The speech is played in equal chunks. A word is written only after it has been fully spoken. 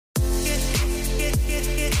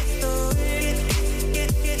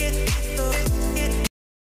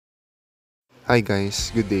Hi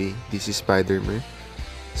guys, good day. This is Spider-Man.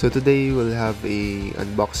 So today we'll have a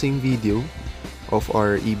unboxing video of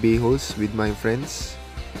our eBay hauls with my friends.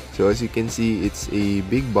 So as you can see, it's a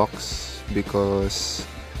big box because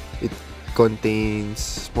it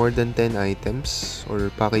contains more than 10 items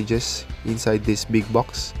or packages inside this big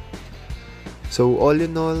box. So all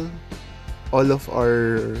in all of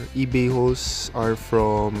our eBay hauls are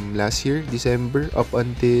from last year, December, up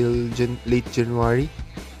until late January.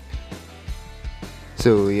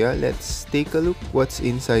 So yeah, let's take a look what's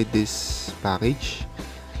inside this package.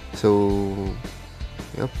 So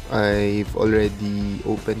yep, I've already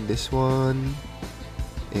opened this one,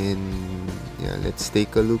 and yeah, let's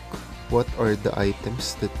take a look what are the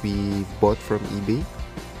items that we bought from eBay.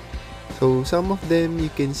 So some of them you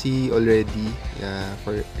can see already,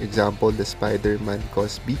 for example the Spider-Man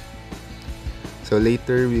Cosby. So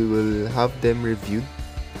later we will have them reviewed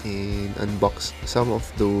and unbox some of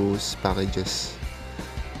those packages.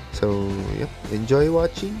 So yep, enjoy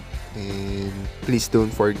watching, and please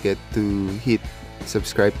don't forget to hit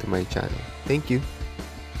subscribe to my channel. Thank you.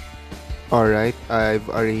 Alright, I've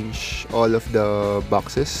arranged all of the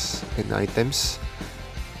boxes and items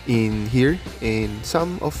in here, and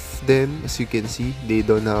some of them, as you can see, they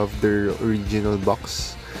don't have their original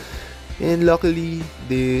box. And luckily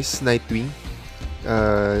this Nightwing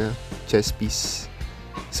chess piece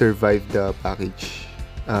survived the package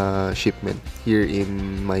shipment here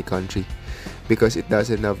in my country because it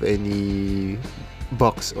doesn't have any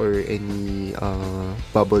box or any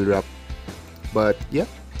bubble wrap. But yeah,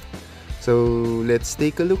 so let's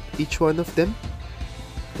take a look each one of them.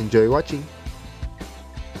 Enjoy watching.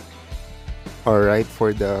 Alright,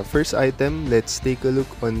 for the first item, let's take a look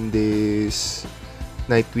on this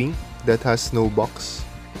Nightwing that has no box.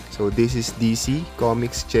 So this is DC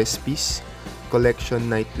Comics chess piece collection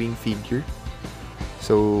Nightwing figure.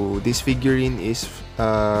 So this figurine is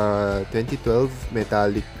 2012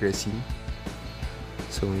 metallic resin.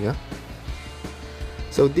 So yeah.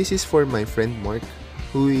 So this is for my friend Mark,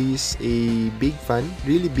 who is a big fan,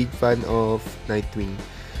 really big fan of Nightwing,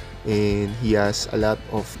 and he has a lot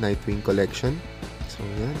of Nightwing collection. So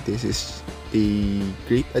yeah, this is a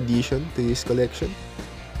great addition to his collection.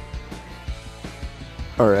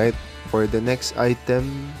 Alright, for the next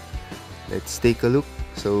item, let's take a look.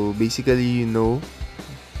 So basically, you know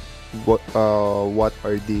what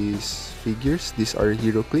are these figures. These are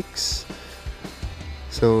HeroClix.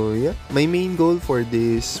 So yeah, my main goal for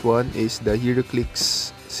this one is the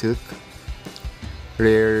HeroClix Silk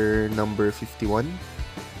rare number 51,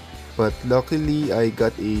 but luckily I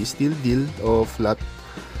got a steal deal of lot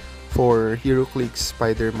for HeroClix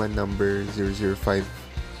Spider-Man number 005,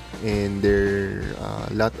 and there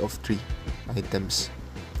lot of 3 items.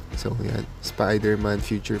 So yeah, Spider-Man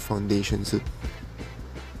Future Foundation suit.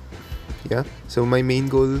 Yeah, so my main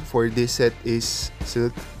goal for this set is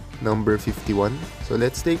Silk number 51. So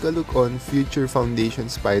let's take a look on Future Foundation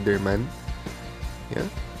Spider-Man. Yeah,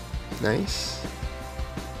 nice.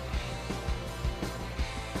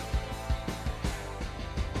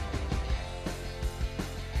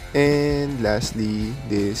 And lastly,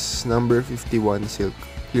 this number 51 Silk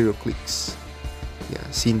HeroClix. Yeah,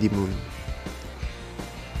 Cindy Moon.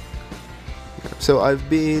 So I've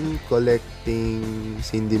been collecting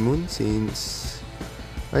Cindy Moon since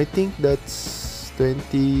I think that's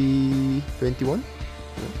 2021.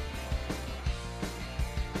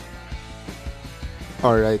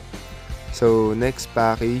 Alright, so next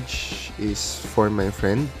package is for my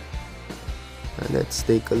friend. Let's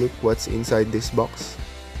take a look what's inside this box.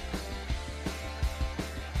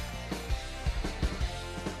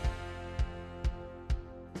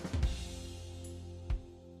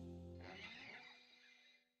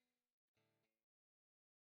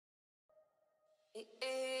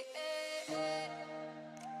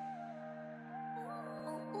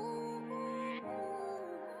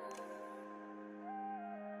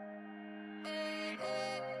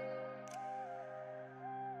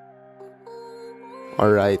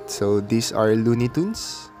 Alright, so these are Looney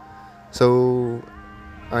Tunes. So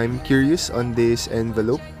I'm curious on this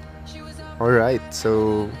envelope. Alright,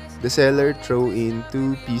 so the seller throw in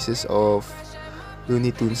 2 pieces of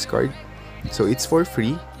Looney Tunes card. So it's for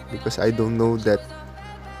free because I don't know that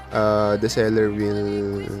the seller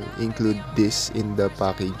will include this in the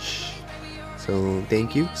package. So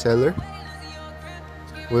thank you, seller.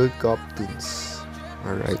 World Cup Tunes.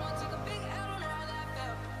 Alright.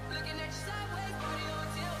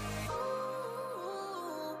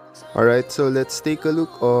 Alright, so let's take a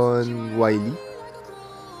look on Wiley,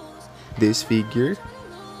 this figure.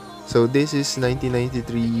 So this is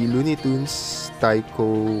 1993 Looney Tunes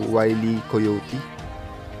Tycho Wile E. Coyote.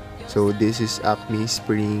 So this is Acme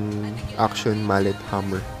Spring Action Mallet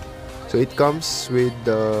Hammer. So it comes with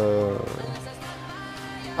the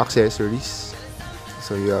accessories.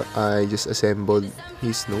 So yeah, I just assembled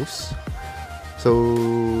his nose.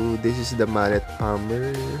 So this is the mallet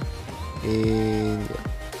hammer, and yeah.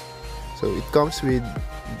 So it comes with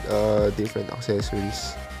different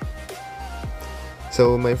accessories.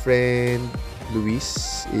 So my friend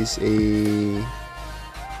Luis is a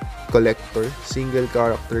collector, single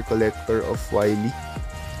character collector of Wily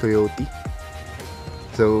Coyote.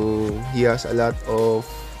 So he has a lot of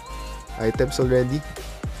items already.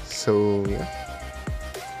 So yeah.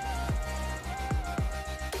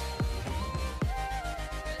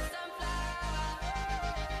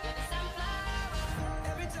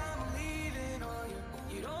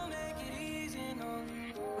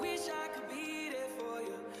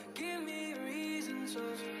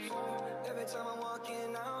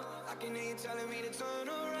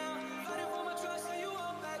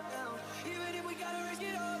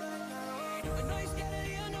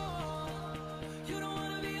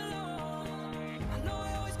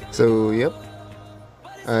 So yep,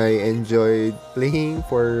 I enjoyed playing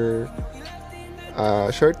for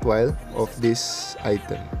a short while of this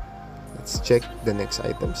item. Let's check the next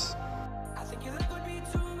items.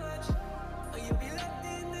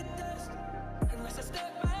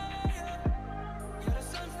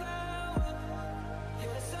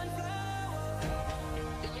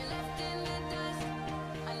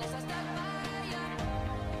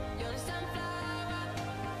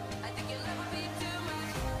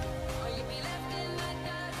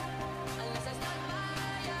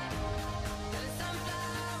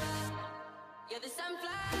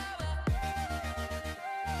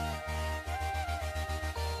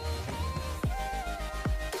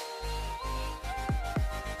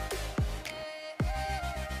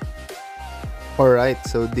 Alright,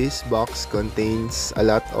 so this box contains a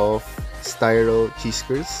lot of styro cheese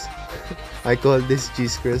curls. I call this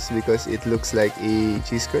cheese curls because it looks like a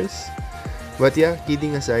cheese curls. But yeah,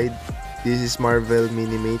 kidding aside, this is Marvel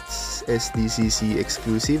Minimates SDCC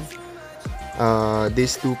exclusive.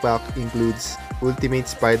 This 2-pack includes Ultimate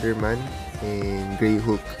Spider-Man and Grey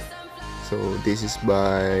Hulk. So this is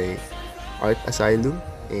by Art Asylum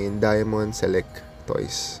and Diamond Select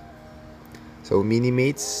Toys. So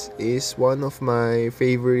Minimates is one of my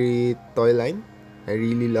favorite toy line. I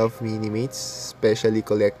really love Minimates, especially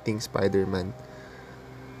collecting Spider-Man.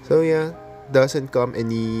 So yeah, doesn't come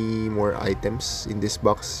any more items in this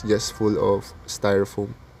box, just full of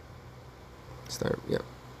styrofoam. Yeah.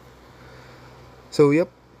 So yep.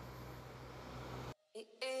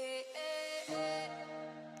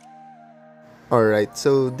 Alright,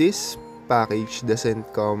 so this package doesn't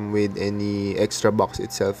come with any extra box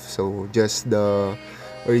itself. So just the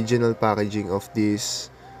original packaging of this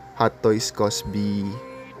Hot Toys Cosby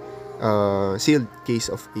sealed case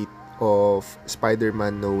of 8 of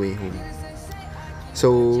Spider-Man No Way Home.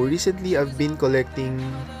 So recently I've been collecting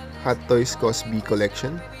Hot Toys Cosby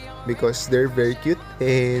collection because they're very cute,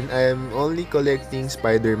 and I'm only collecting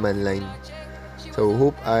Spider-Man line. So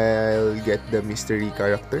hope I'll get the mystery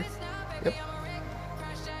character. Yep.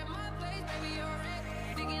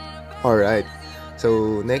 Alright.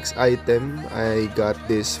 So next item, I got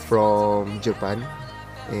this from Japan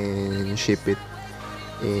and ship it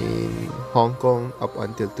in Hong Kong up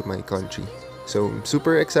until to my country. So I'm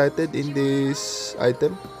super excited in this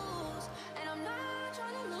item.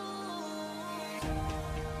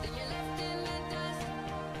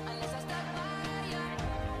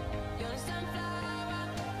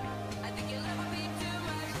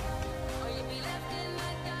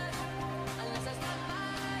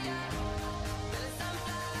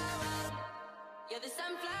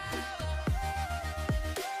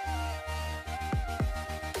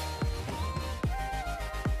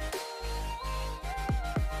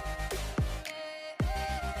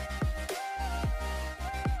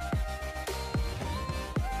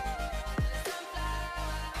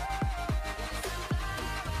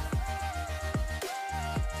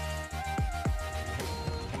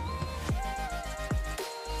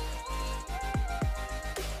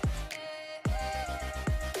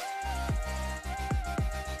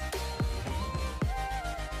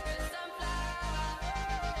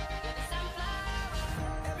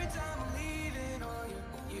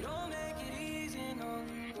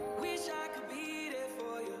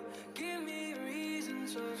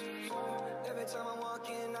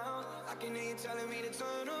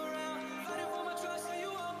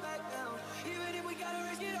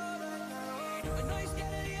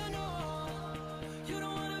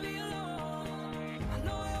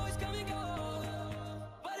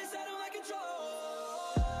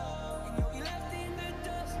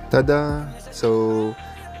 Tada! So,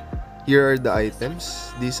 here are the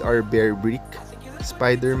items. These are Bear Brick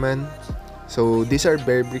Spider-Man. So, these are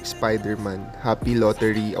Bear Brick Spider-Man Happy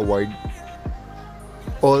Lottery Award.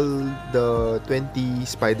 All the 20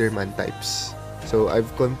 Spider-Man types. So,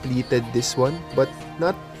 I've completed this one, but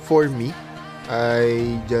not for me.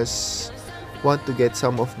 I just want to get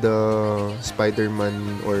some of the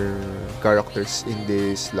Spider-Man or characters in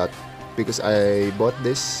this lot because I bought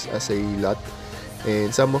this as a lot,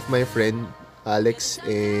 and some of my friend Alex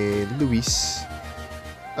and Luis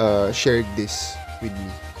shared this with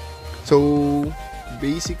me. So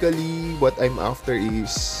basically what I'm after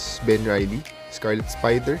is Ben Reilly, Scarlet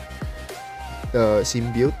Spider,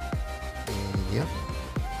 Symbiote, and yeah.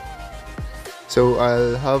 So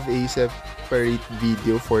I'll have a separate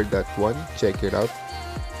video for that one. Check it out.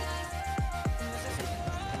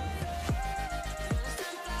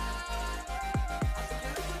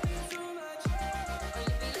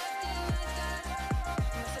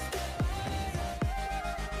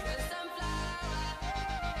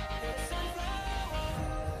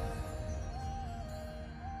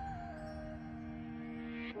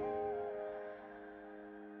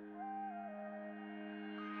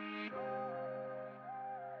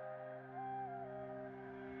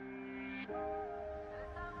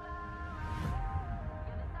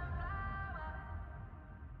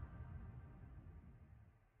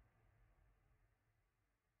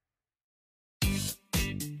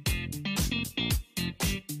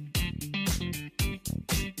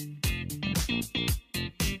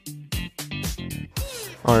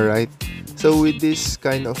 Alright, so with this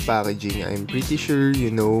kind of packaging, I'm pretty sure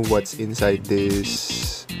you know what's inside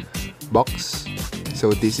this box.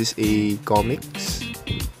 So this is a comics,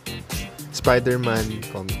 Spider-Man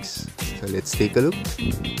comics. So let's take a look.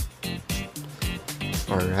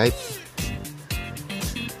 Alright,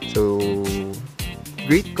 so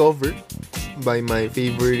great cover by my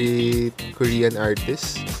favorite Korean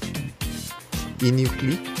artist,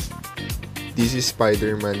 Inukli. This is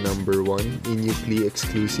Spider-Man number 1, Inukli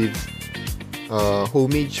exclusive,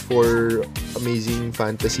 homage for Amazing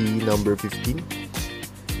Fantasy number 15.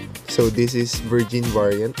 So this is Virgin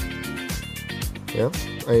variant. Yeah,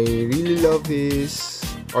 I really love his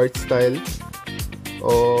art style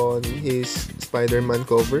on his Spider-Man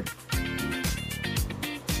cover.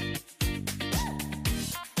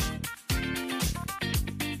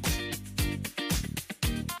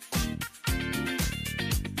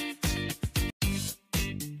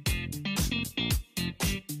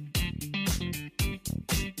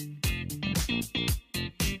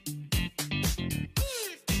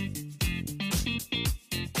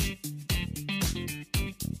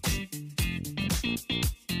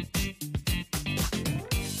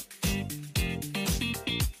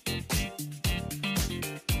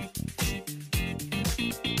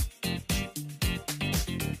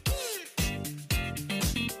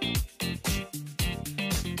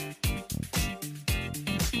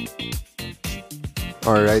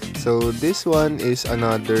 Alright, so this one is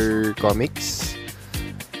another comics.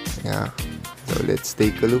 Yeah, so let's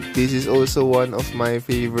take a look. This is also one of my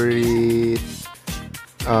favorite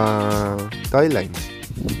toy line,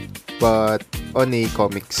 but on a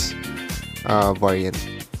comics variant.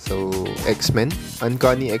 So X-Men,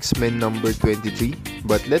 Uncanny X-Men number 23.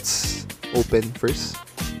 But let's open first.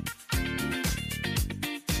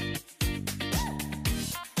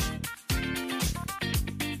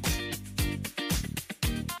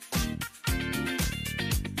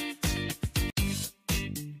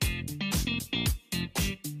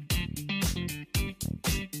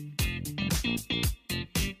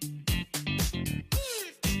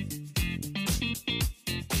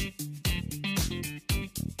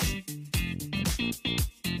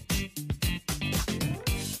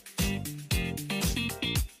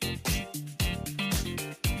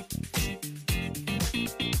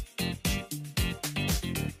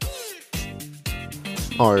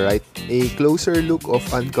 Alright, a closer look of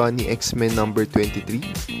Uncanny X-Men number 23,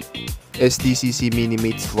 SDCC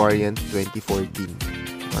Minimates variant 2014.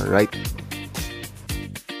 Alright.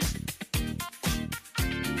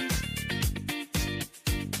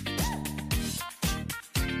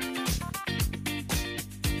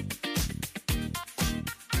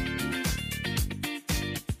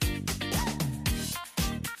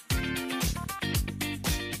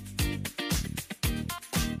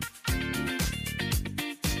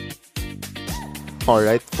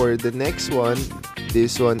 Alright, for the next one,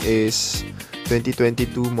 this one is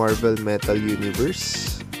 2022 Marvel Metal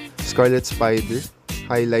Universe, Scarlet Spider,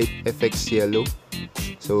 Highlight FX Yellow.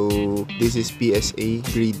 So, this is PSA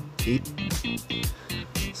grade 8.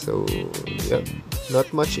 So, yeah,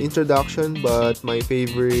 Not much introduction, but my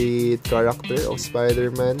favorite character of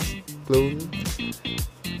Spider-Man clone,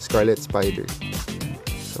 Scarlet Spider.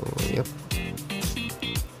 So, yep.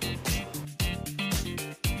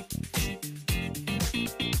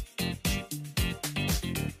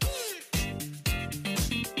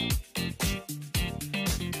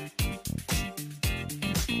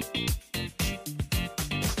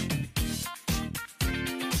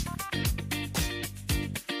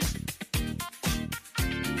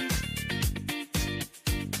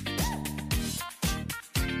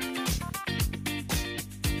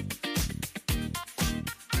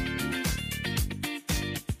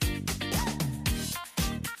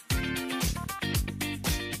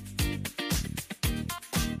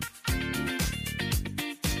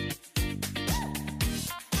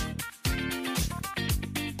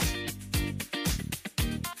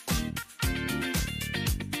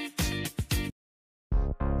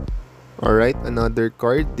 Alright, another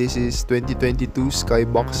card. This is 2022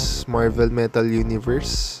 Skybox Marvel Metal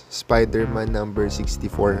Universe Spider-Man number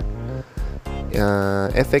 64.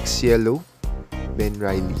 FX Yellow, Ben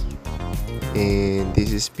Riley. And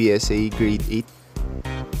this is PSA grade 8.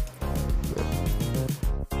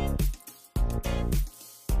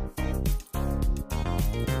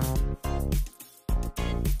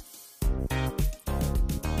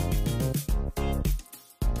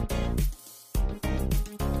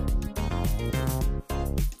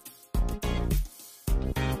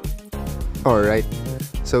 Alright,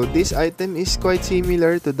 so this item is quite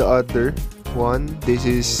similar to the other one. This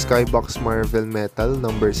is Skybox Marvel Metal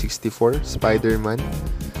number 64 Spider-Man,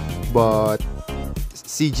 but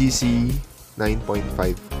CGC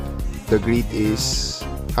 9.5. The grade is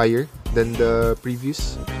higher than the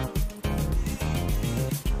previous.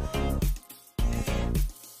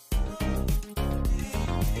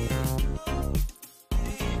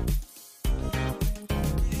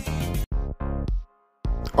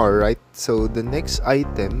 Alright, so the next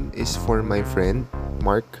item is for my friend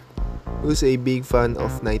Mark, who's a big fan of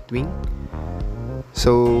Nightwing.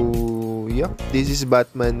 So yeah, this is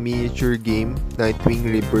Batman miniature game Nightwing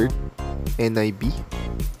Rebirth NIB.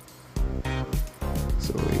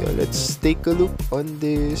 So yeah, let's take a look on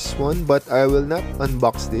this one, but I will not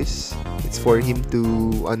unbox this. It's for him to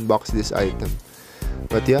unbox this item.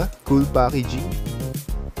 But yeah, cool packaging.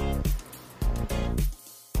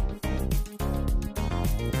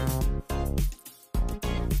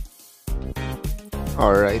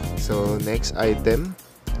 Alright, so next item.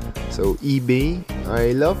 So eBay.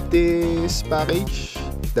 I love this package.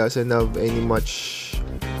 Doesn't have any much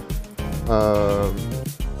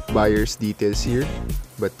buyer's details here.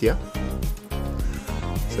 But yeah.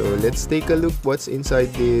 So let's take a look what's inside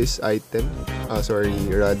this item.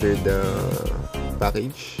 Rather the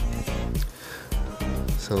package.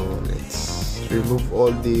 So let's remove all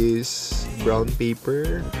this brown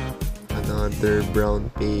paper. Another brown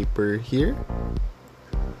paper here.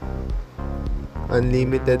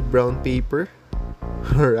 Unlimited brown paper.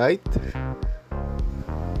 Alright.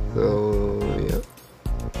 So yeah.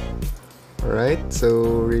 Alright, so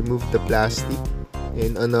remove the plastic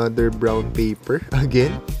and another brown paper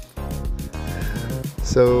again.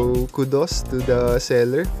 So kudos to the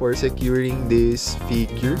seller for securing this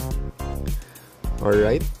figure.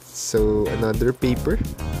 Alright, so another paper.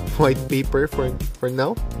 White paper for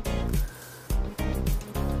now.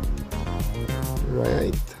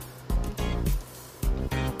 Right.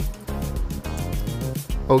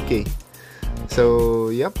 Okay, so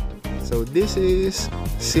yep, so this is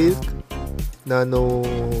Silk Nano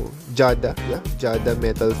Jada, yeah, Jada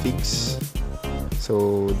metal figs.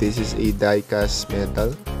 So this is a die-cast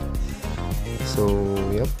metal. So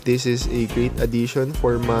yep, this is a great addition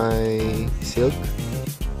for my Silk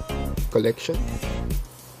collection.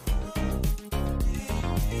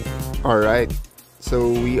 Alright, so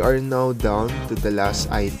we are now down to the last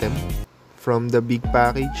item from the big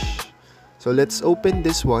package. So let's open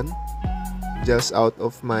this one just out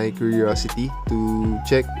of my curiosity to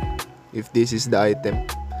check if this is the item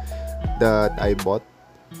that I bought.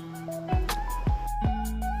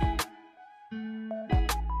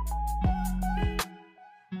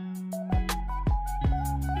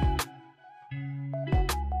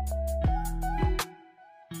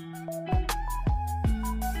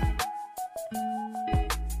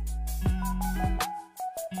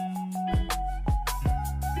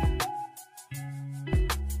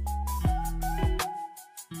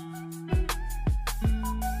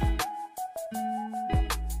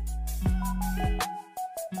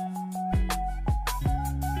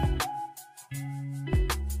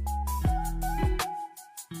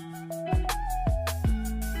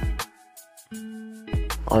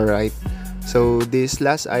 Alright, So this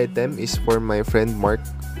last item is for my friend Mark.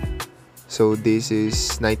 So this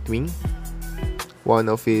is Nightwing,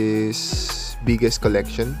 one of his biggest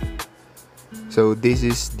collection. So this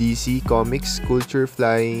is DC Comics Culture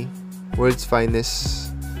Fly World's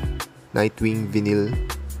Finest Nightwing vinyl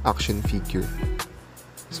action figure.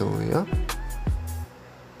 So yeah.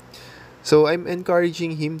 So I'm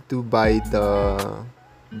encouraging him to buy the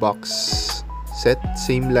box set,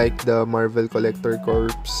 same like the Marvel Collector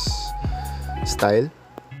Corps style.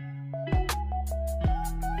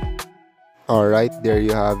 Alright, there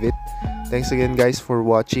you have it. Thanks again guys for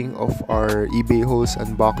watching of our eBay hauls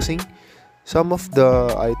unboxing. Some of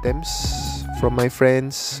the items from my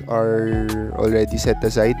friends are already set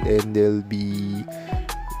aside and they'll be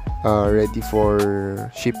ready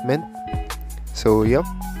for shipment. So yep,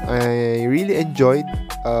 I really enjoyed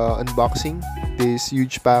unboxing this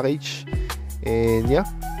huge package. And yeah,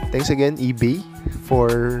 thanks again eBay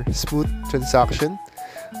for smooth transaction.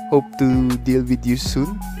 Hope to deal with you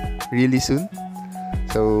soon, really soon.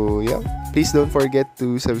 So yeah, please don't forget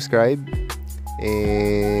to subscribe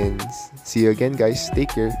and see you again guys. Take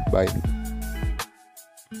care. Bye.